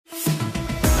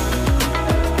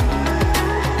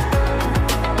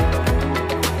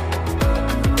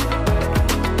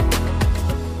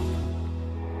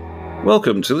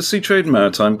Welcome to the Seatrade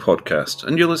Maritime Podcast,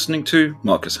 and you're listening to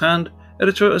Marcus Hand,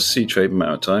 editor of Seatrade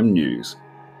Maritime News.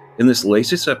 In this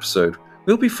latest episode,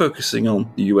 we'll be focusing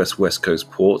on the US West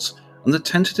Coast ports and the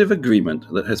tentative agreement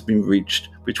that has been reached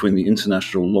between the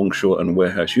International Longshore and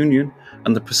Warehouse Union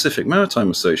and the Pacific Maritime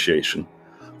Association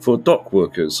for dock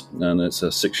workers, and it's a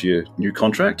 6-year new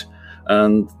contract,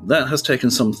 and that has taken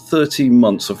some 30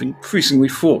 months of increasingly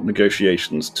fraught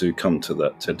negotiations to come to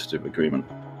that tentative agreement.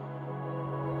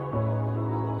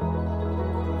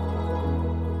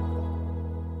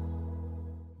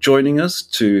 Joining us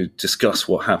to discuss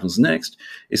what happens next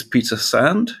is Peter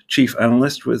Sand, Chief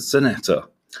Analyst with Xeneta.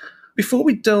 Before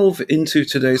we delve into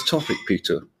today's topic,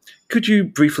 Peter, could you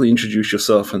briefly introduce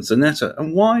yourself and Xeneta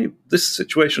and why this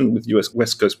situation with US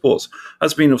West Coast ports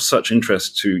has been of such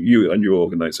interest to you and your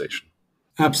organization?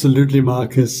 Absolutely,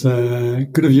 Marcus.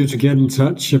 Good of you to get in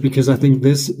touch because I think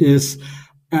this is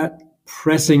a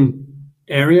pressing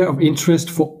area of interest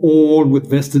for all with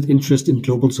vested interest in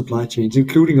global supply chains,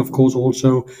 including, of course,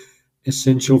 also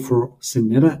essential for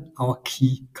Xeneta, our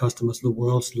key customers, the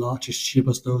world's largest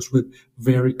shippers, those with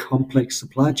very complex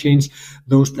supply chains,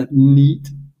 those that need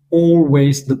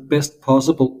always the best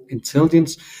possible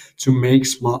intelligence to make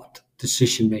smart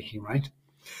decision making, right?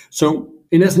 So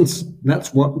in essence,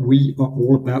 that's what we are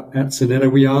all about at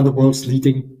Xeneta. We are the world's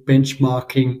leading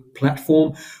benchmarking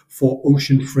platform for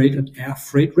ocean freight and air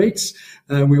freight rates.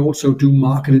 We also do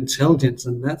market intelligence,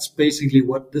 and that's basically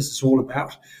what this is all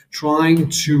about, trying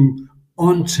to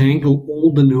untangle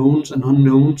all the knowns and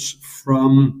unknowns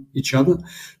from each other.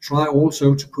 Try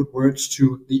also to put words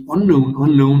to the unknown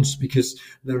unknowns, because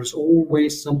there is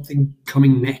always something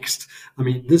coming next. I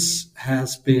mean, this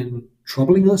has been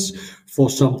troubling us for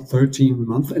some 13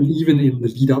 months, and even in the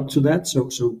lead up to that.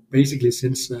 So basically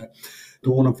since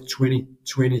dawn of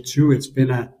 2022, it's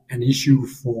been an issue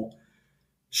for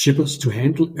shippers to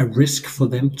handle, a risk for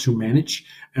them to manage.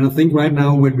 And I think right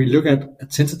now, when we look at a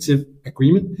tentative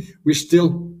agreement, we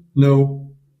still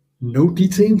know no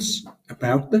details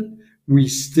about that. We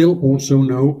still also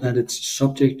know that it's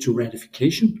subject to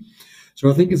ratification. So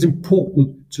I think it's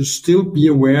important to still be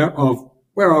aware of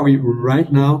where are we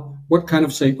right now. What kind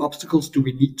of, obstacles do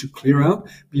we need to clear out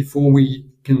before we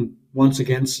can once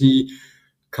again see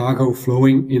cargo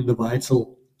flowing in the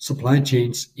vital supply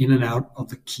chains in and out of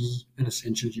the key and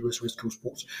essential US West Coast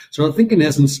ports? So I think in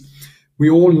essence, we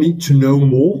all need to know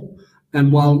more.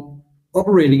 And while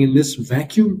operating in this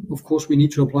vacuum, of course, we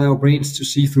need to apply our brains to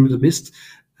see through the mist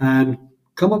and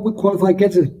come up with qualified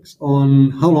guesses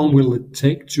on how long will it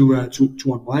take to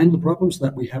unwind the problems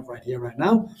that we have right here, right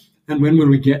now, and when will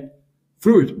we get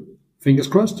through it. Fingers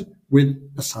crossed, with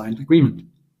a signed agreement.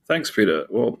 Thanks, Peter.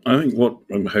 Well, I think what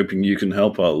I'm hoping you can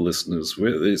help our listeners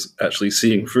with is actually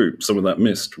seeing through some of that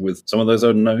mist with some of those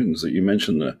unknowns that you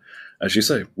mentioned there. As you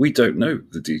say, we don't know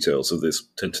the details of this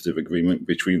tentative agreement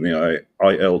between the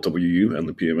ILWU and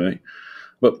the PMA.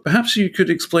 But perhaps you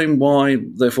could explain why,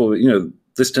 therefore,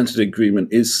 this tentative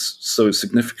agreement is so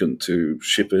significant to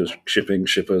shippers,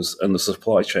 and the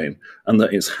supply chain, and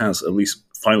that it has at least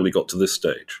finally got to this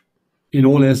stage. In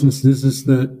all essence, this is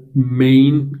the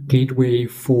main gateway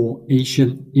for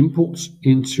Asian imports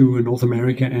into North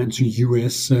America and to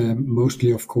US,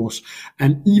 mostly, of course.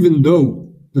 And even though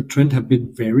the trend have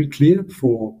been very clear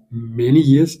for many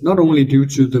years, not only due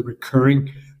to the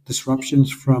recurring disruptions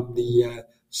from the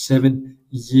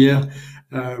 7-year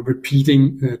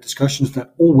repeating discussions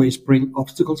that always bring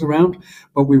obstacles around,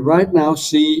 but we right now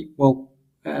see,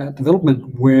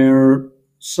 development where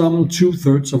some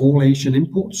 2/3 of all Asian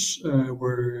imports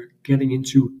were getting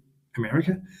into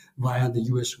America via the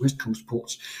US West Coast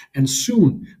ports. And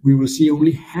soon we will see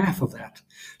only half of that.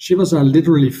 Shippers are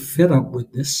literally fed up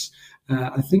with this.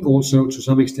 I think also to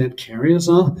some extent carriers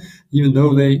are, even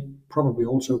though they probably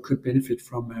also could benefit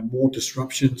from more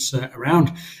disruptions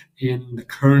around in the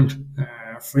current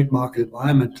freight market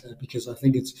environment, because I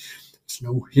think it's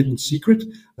no hidden secret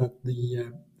that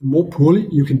the more poorly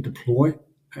you can deploy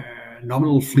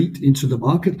nominal fleet into the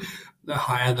market, the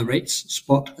higher the rates,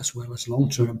 spot as well as long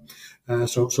term.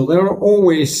 So there are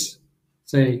always,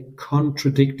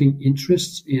 contradicting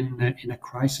interests in a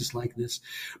crisis like this.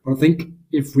 But I think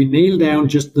if we nail down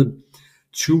just the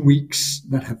 2 weeks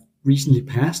that have recently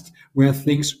passed, where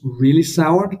things really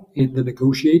soured in the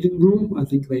negotiating room, I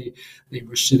think they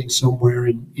were sitting somewhere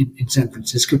in San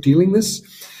Francisco dealing this.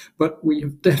 But we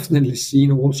have definitely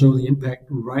seen also the impact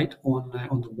right on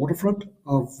the waterfront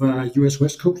of U.S.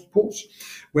 West Coast ports,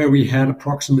 where we had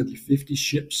approximately 50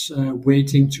 ships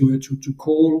waiting to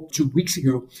call 2 weeks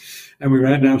ago, and we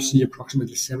right now see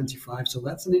approximately 75. So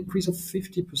that's an increase of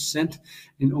 50%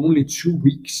 in only 2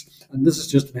 weeks. And this is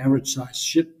just an average size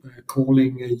ship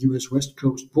calling a U.S. West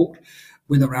Coast port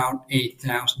with around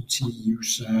 8,000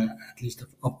 TEUs, at least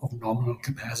of nominal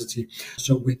capacity.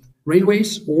 So with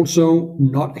railways also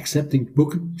not accepting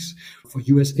bookings for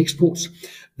U.S. exports,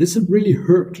 this has really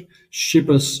hurt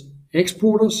shippers,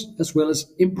 exporters, as well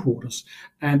as importers.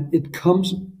 And it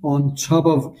comes on top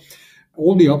of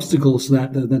all the obstacles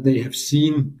that they have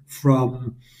seen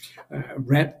from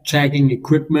red tagging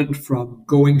equipment, from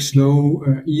going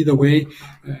slow either way.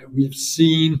 We have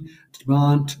seen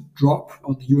demand drop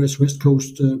on the U.S. West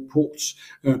Coast ports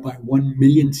by 1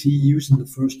 million TEUs in the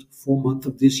first 4 months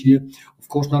of this year. Of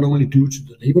course, not only due to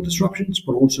the labor disruptions,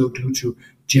 but also due to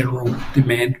general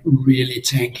demand really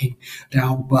tanking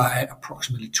down by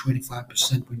approximately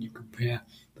 25% when you compare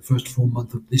the first 4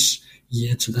 months of this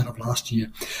year to that of last year.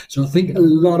 So I think a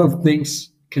lot of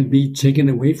things can be taken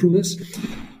away from this.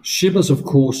 Shippers, of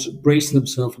course, brace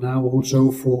themselves now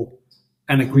also for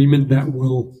an agreement that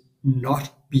will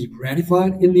not be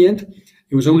ratified in the end.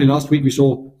 It was only last week we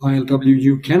saw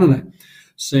ILWU Canada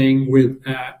saying with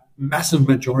a massive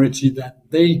majority that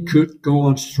they could go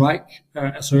on strike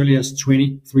as early as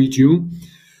 23 June.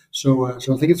 So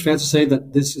I think it's fair to say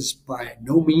that this is by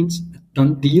no means a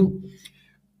done deal.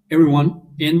 Everyone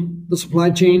in the supply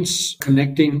chains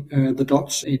connecting the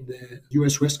dots in the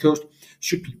US West Coast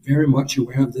should be very much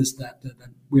aware of this, that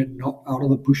we're not out of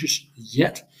the bushes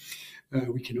yet.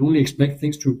 We can only expect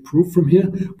things to improve from here,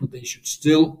 but they should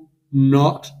still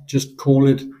not just call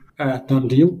it a done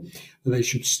deal. They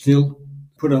should still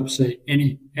put up, say,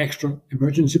 any extra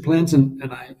emergency plans. And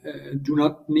I do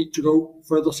not need to go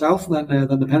further south than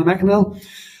the Panama Canal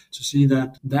to see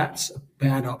that that's a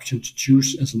bad option to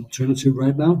choose as an alternative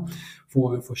right now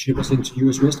for shippers into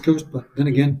U.S. West Coast. But then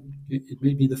again, it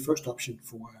may be the first option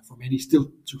for many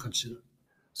still to consider.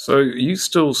 So you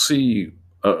still see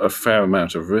a fair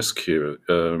amount of risk here.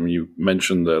 You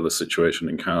mentioned the situation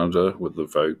in Canada with the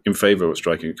vote in favour of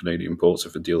striking Canadian ports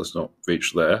if a deal is not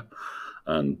reached there,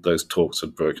 and those talks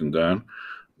had broken down.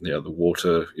 Yeah, the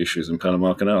water issues in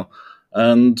Panama Canal.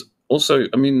 And also,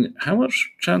 I mean, how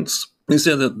much chance is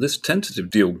there that this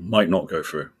tentative deal might not go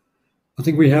through? I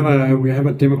think we have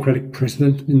a Democratic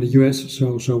president in the U.S.,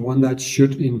 so one that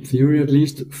should, in theory at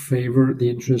least, favor the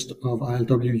interest of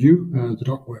ILWU, the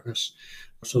dock workers.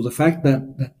 So the fact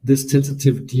that this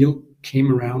tentative deal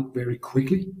came around very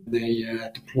quickly, they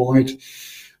deployed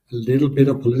a little bit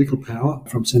of political power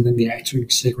from sending the acting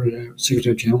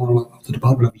Secretary General of the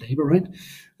Department of Labor, right,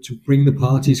 to bring the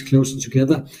parties closer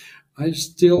together. I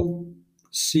still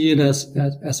see it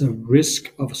as a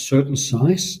risk of a certain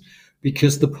size,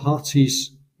 because the parties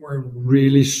were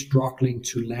really struggling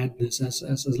to land this.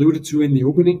 As alluded to in the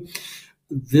opening,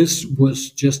 this was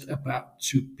just about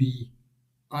to be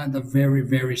either very,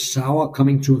 very sour,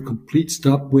 coming to a complete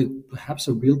stop with perhaps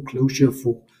a real closure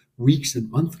for weeks and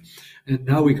months. And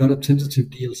now we got a tentative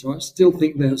deal. So I still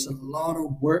think there's a lot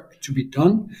of work to be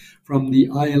done from the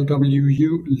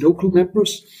ILWU local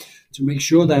members to make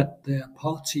sure that their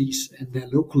parties and their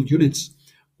local units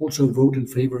also vote in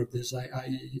favor of this.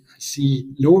 I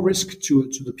see lower risk to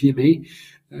the PMA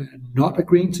not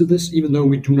agreeing to this, even though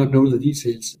we do not know the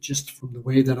details. Just from the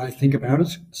way that I think about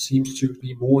it, seems to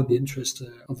be more in the interest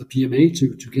of the PMA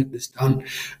to get this done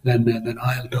than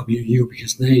ILWU,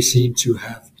 because they seem to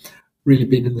have really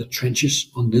been in the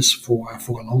trenches on this for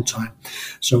a long time.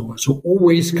 So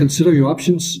always consider your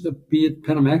options, be it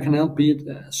Panama Canal, be it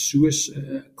a Suez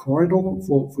corridor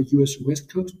for U.S.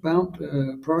 West Coast bound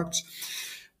products.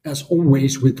 As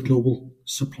always with global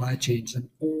supply chains, and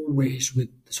always with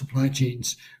supply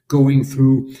chains going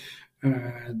through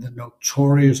the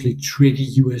notoriously tricky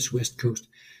US West Coast,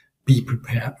 be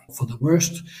prepared for the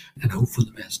worst and hope for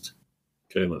the best.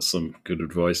 Okay, that's some good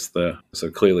advice there. So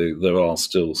clearly there are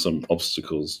still some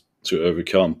obstacles to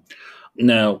overcome.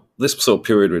 Now, this sort of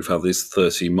period we've had these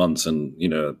 30 months and,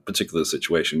 a particular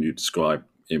situation you described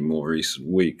in more recent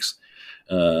weeks,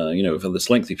 we've had this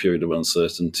lengthy period of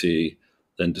uncertainty,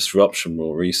 then disruption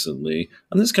more recently.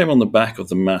 And this came on the back of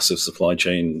the massive supply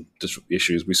chain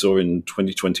issues we saw in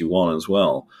 2021 as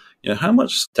well. How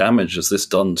much damage has this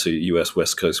done to US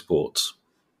West Coast ports?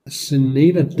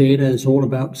 Xeneta data is all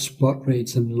about spot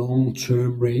rates and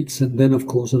long-term rates. And then, of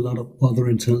course, a lot of other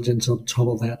intelligence on top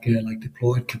of that, like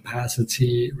deployed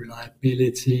capacity,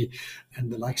 reliability,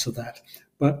 and the likes of that.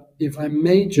 But if I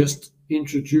may just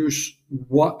introduce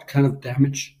what kind of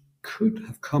damage could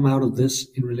have come out of this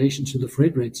in relation to the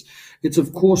freight rates, it's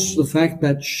of course the fact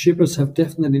that shippers have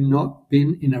definitely not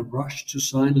been in a rush to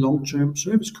sign long-term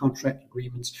service contract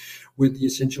agreements with the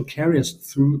essential carriers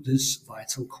through this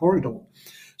vital corridor.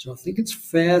 So I think it's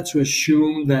fair to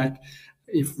assume that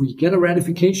if we get a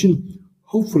ratification,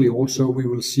 hopefully also we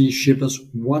will see shippers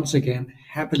once again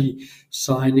happily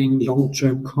signing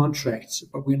long-term contracts.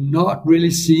 But we're not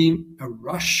really seeing a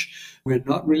rush. We're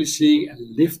not really seeing a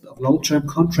lift of long-term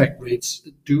contract rates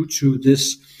due to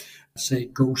this, say,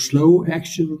 go slow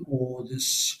action, or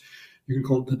this, you can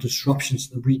call it the disruptions,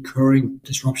 the recurring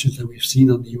disruptions that we've seen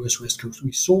on the US West Coast.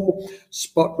 We saw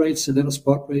spot rates, Xeneta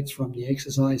spot rates from the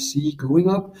XSIC going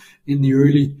up in the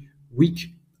early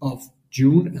week of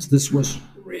June as this was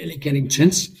really getting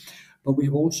tense. But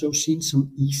we've also seen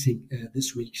some easing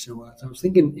this week. So I was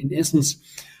thinking, in essence,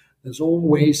 there's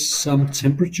always some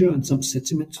temperature and some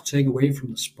sentiment to take away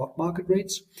from the spot market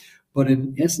rates. But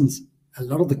in essence, a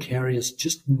lot of the carriers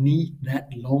just need that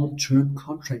long-term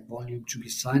contract volume to be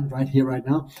signed right here, right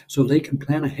now, so they can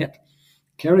plan ahead.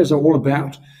 Carriers are all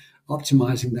about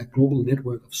optimizing that global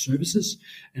network of services.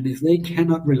 And if they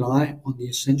cannot rely on the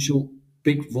essential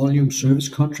big volume service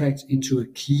contracts into a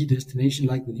key destination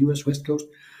like the US West Coast,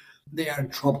 they are in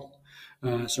trouble.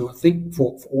 So I think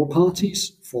for all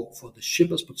parties, for the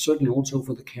shippers, but certainly also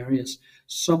for the carriers,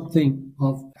 something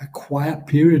of a quiet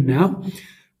period now,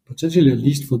 potentially at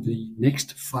least for the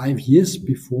next 5 years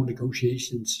before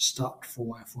negotiations start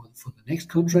for the next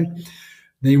contract.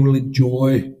 They will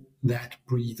enjoy that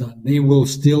breather. They will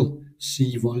still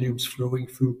see volumes flowing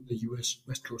through the US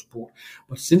West Coast port.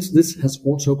 But since this has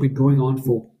also been going on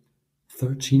for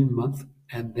 13 months,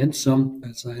 and then some,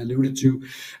 as I alluded to,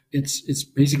 it's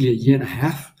basically a year and a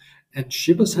half. And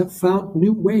shippers have found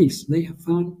new ways. They have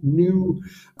found new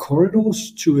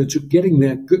corridors to getting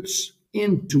their goods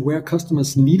into where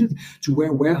customers need it, to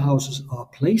where warehouses are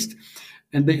placed.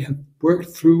 And they have worked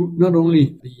through not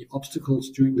only the obstacles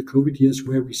during the COVID years,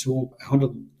 where we saw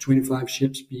 125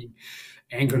 ships being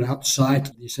anchored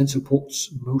outside the essential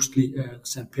ports, mostly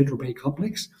San Pedro Bay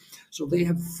complex. So they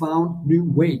have found new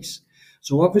ways.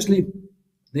 So obviously,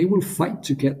 they will fight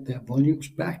to get their volumes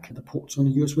back at the ports on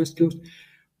the US West Coast,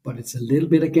 but it's a little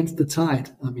bit against the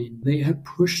tide. I mean, they have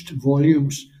pushed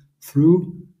volumes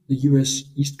through the US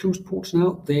East Coast ports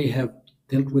now. They have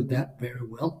dealt with that very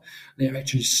well. They have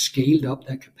actually scaled up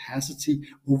their capacity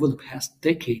over the past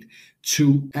decade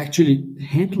to actually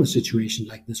handle a situation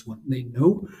like this one. They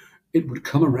know it would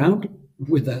come around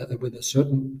with a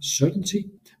certain certainty,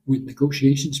 with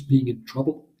negotiations being in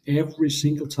trouble every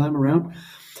single time around.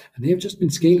 And they have just been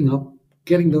scaling up,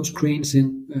 getting those cranes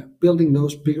in, building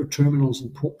those bigger terminals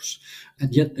and ports.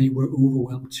 And yet they were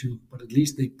overwhelmed too. But at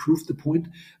least they proved the point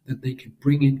that they can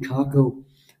bring in cargo,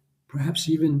 perhaps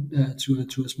even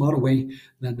to a smarter way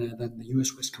than the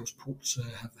US West Coast ports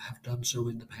have done so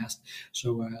in the past.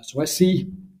 So I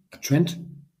see a trend,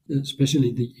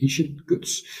 especially the Asian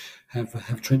goods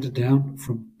have trended down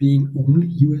from being only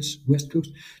US West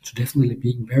Coast to definitely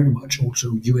being very much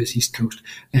also US East Coast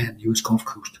and US Gulf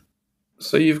Coast.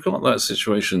 So you've got that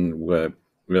situation where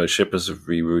shippers have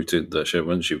rerouted their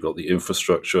shipments. You've got the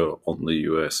infrastructure on the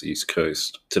US East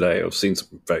Coast. Today I've seen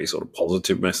some very sort of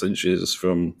positive messages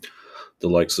from the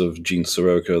likes of Gene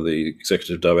Soroka, the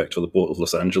executive director of the Port of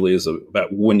Los Angeles,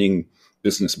 about winning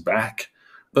business back.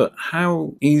 But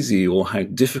how easy or how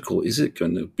difficult is it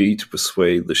going to be to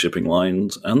persuade the shipping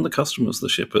lines and the customers, the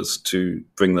shippers, to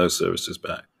bring those services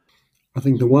back? I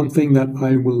think the one thing that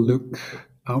I will look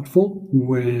out for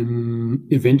when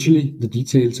eventually the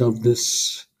details of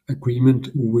this agreement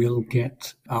will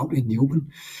get out in the open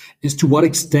is to what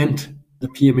extent the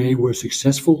PMA were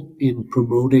successful in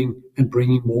promoting and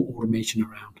bringing more automation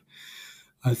around.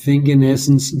 I think in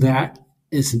essence that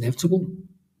is inevitable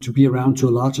to be around to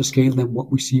a larger scale than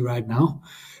what we see right now,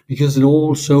 because it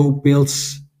also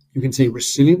builds, you can say,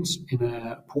 resilience in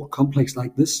a port complex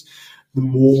like this, the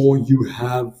more you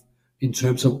have in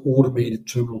terms of automated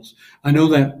terminals. I know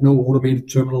that no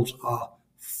automated terminals are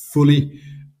fully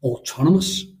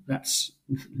autonomous. That's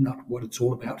not what it's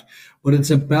all about. But it's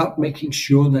about making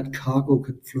sure that cargo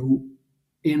can flow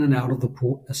in and out of the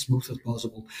port as smooth as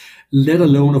possible. Let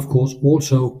alone, of course,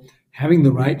 also having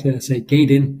the right,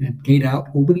 gate in and gate out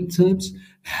opening times,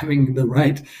 having the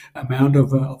right amount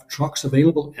of trucks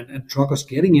available and truckers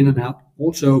getting in and out.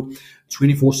 Also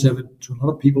 24/7 to a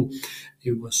lot of people.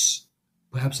 It was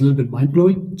perhaps a little bit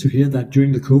mind-blowing to hear that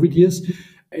during the COVID years,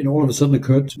 it all of a sudden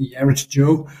occurred to the average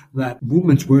Joe that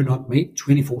movements were not made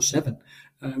 24/7.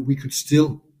 We could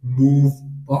still move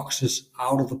boxes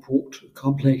out of the port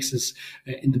complexes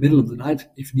in the middle of the night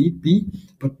if need be,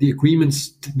 but the agreements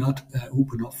did not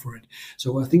open up for it.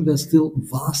 So I think there's still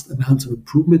vast amounts of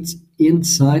improvements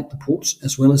inside the ports,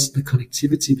 as well as the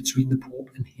connectivity between the port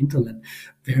and hinterland,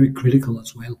 very critical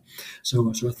as well.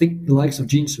 So I think the likes of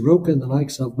Gene Soroka and the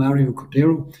likes of Mario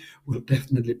Cordero will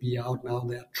definitely be out now.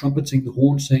 They're trumpeting the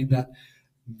horn, saying that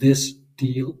this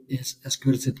deal is as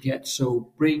good as it gets.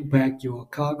 So bring back your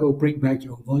cargo, bring back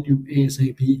your volume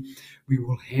ASAP. We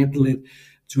will handle it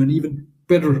to an even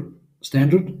better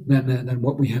standard than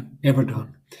what we have ever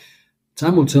done.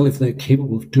 Time will tell if they're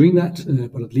capable of doing that,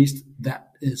 but at least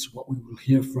that is what we will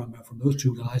hear from those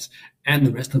two guys and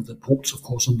the rest of the ports, of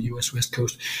course, on the US West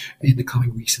Coast in the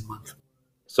coming weeks and months.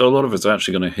 So a lot of it's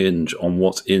actually going to hinge on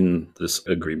what's in this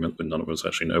agreement, but none of us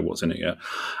actually know what's in it yet,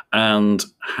 and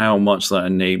how much that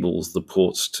enables the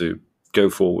ports to go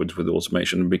forward with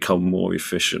automation and become more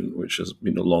efficient, which has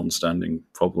been a long-standing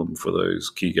problem for those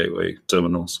key gateway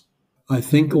terminals. I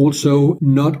think also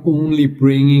not only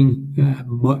bringing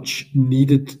much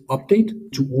needed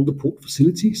update to all the port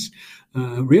facilities,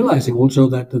 realizing also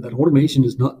that automation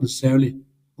is not necessarily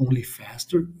only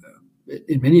faster.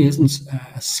 In many instances,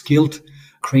 a skilled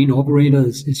crane operator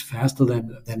is faster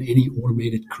than any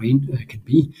automated crane can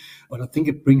be. But I think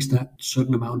it brings that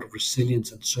certain amount of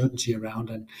resilience and certainty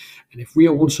around. And if we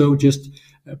are also just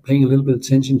paying a little bit of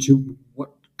attention to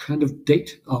what kind of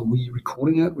date are we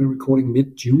recording at? We're recording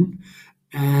mid-June.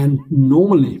 And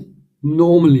normally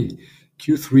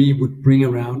Q3 would bring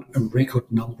around a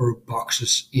record number of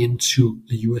boxes into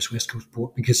the US West Coast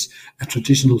port because a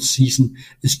traditional season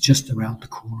is just around the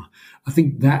corner. I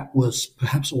think that was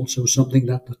perhaps also something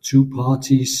that the two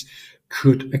parties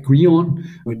could agree on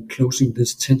when closing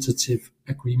this tentative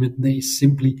agreement. They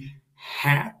simply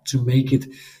had to make it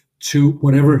to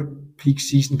whatever peak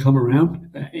season come around.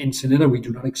 In Xeneta, we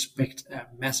do not expect a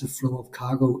massive flow of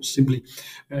cargo. Simply,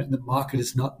 the market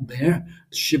is not there.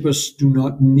 Shippers do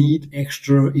not need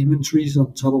extra inventories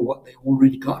on top of what they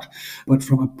already got. But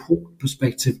from a port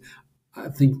perspective, I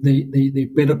think they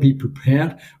better be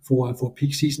prepared for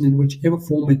peak season in whichever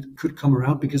form it could come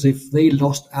around, because if they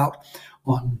lost out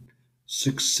on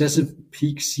successive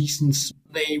peak seasons,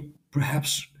 they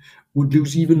perhaps would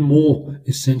lose even more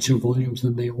essential volumes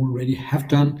than they already have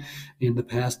done in the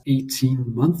past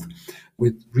 18 months,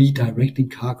 with redirecting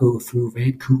cargo through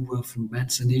Vancouver, through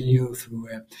Manzanillo, through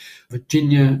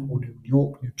Virginia, or New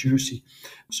York, New Jersey.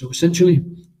 So essentially,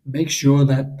 make sure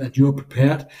that you're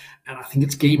prepared, and I think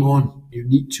it's game on. You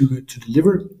need to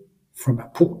deliver from a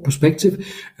port perspective,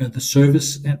 the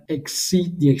service, and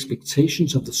exceed the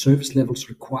expectations of the service levels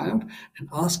required and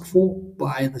asked for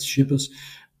by the shippers.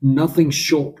 Nothing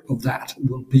short of that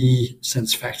will be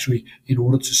satisfactory in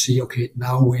order to see, okay,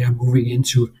 now we are moving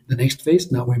into the next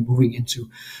phase. Now we're moving into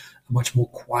a much more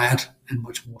quiet and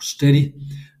much more steady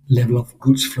level of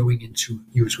goods flowing into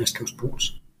US West Coast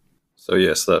ports. So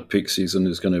yes, that peak season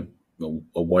is going to,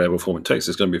 or whatever form it takes,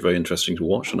 is going to be very interesting to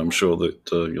watch. And I'm sure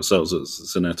that yourselves at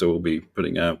Xeneta will be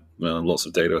putting out lots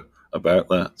of data about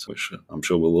that, which I'm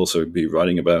sure we'll also be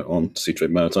writing about on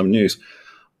Seatrade Maritime News.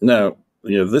 Now,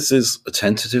 this is a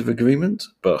tentative agreement,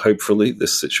 but hopefully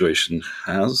this situation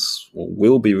has or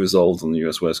will be resolved on the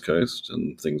US West Coast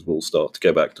and things will start to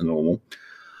go back to normal.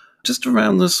 Just to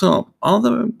round this up, are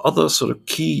there other sort of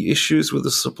key issues with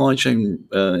the supply chain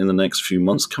in the next few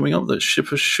months coming up that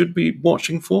shippers should be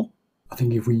watching for? I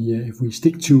think if we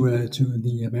stick to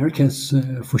the Americas,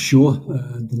 for sure,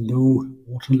 the low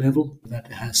water level that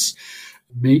has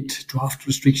made draft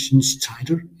restrictions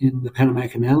tighter in the Panama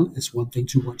Canal is one thing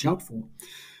to watch out for.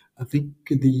 I think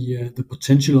the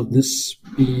potential of this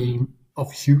being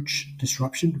of huge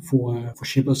disruption for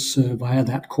shippers via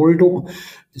that corridor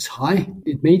is high.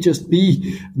 It may just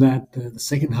be that the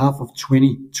second half of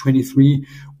 2023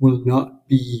 will not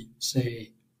be,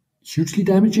 say, hugely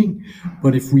damaging,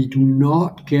 but if we do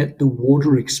not get the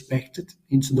water expected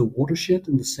into the watershed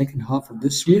in the second half of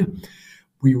this year,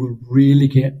 we will really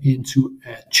get into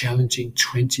a challenging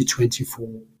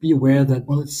 2024. Be aware that,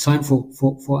 it's time for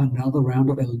another round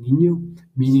of El Nino,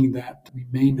 meaning that we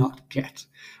may not get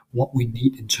what we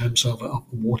need in terms of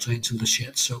water into the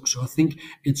shed. So I think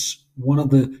it's one of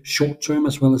the short-term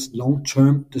as well as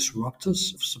long-term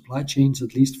disruptors of supply chains,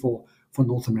 at least for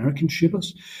North American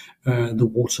shippers, the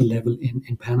water level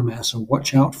in Panama. So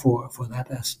watch out for that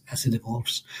as it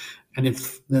evolves. And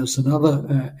if there's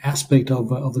another aspect of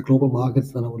the global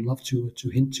markets that I would love to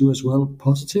hint to as well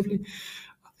positively,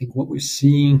 I think what we're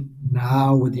seeing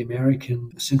now with the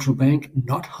American Central Bank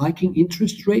not hiking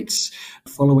interest rates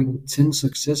following 10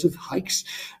 successive hikes,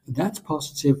 that's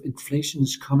positive. Inflation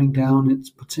is coming down. It's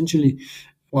potentially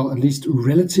Well, at least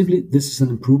relatively, this is an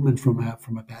improvement from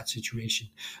a bad situation.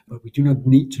 But we do not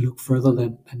need to look further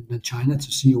than China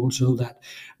to see also that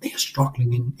they are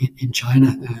struggling in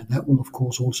China. That will, of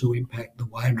course, also impact the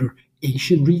wider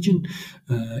Asian region,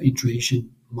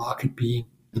 intra-Asian market being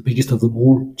the biggest of them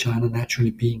all, China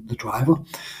naturally being the driver.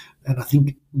 And I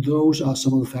think those are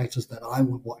some of the factors that I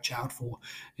would watch out for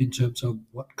in terms of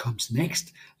what comes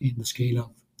next in the scale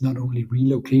of not only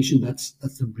relocation, that's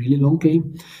a really long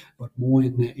game, but more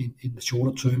in the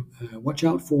shorter term. Watch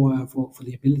out for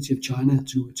the ability of China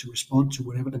to respond to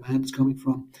whatever demand is coming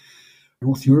from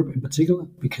North Europe in particular,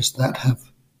 because that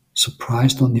have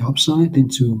surprised on the upside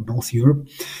into North Europe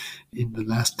in the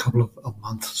last couple of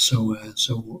months.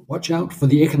 So watch out for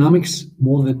the economics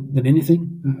more than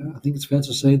anything. I think it's fair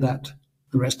to say that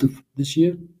the rest of this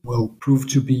year will prove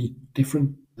to be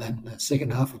different than the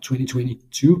second half of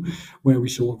 2022, where we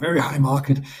saw a very high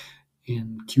market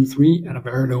in Q3 and a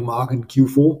very low market in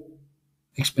Q4.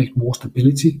 Expect more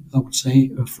stability, I would say,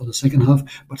 for the second half,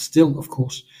 but still, of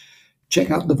course,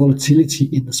 check out the volatility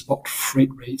in the spot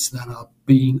freight rates that are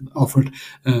being offered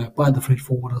by the freight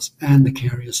forwarders and the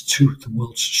carriers to the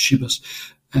world's shippers.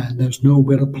 And there's no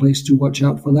better place to watch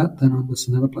out for that than on the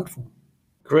Xeneta platform.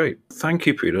 Great. Thank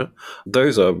you, Peter.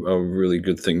 Those are really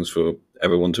good things for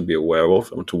everyone to be aware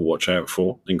of and to watch out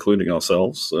for, including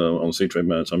ourselves on Seatrade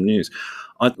Maritime News.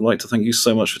 I'd like to thank you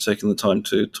so much for taking the time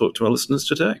to talk to our listeners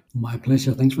today. My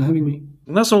pleasure. Thanks for having me.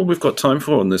 And that's all we've got time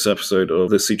for on this episode of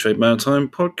the Seatrade Maritime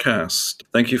Podcast.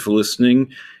 Thank you for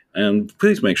listening, and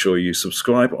please make sure you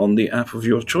subscribe on the app of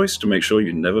your choice to make sure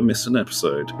you never miss an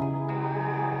episode.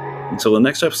 Until the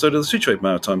next episode of the Seatrade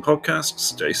Maritime Podcast,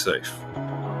 stay safe.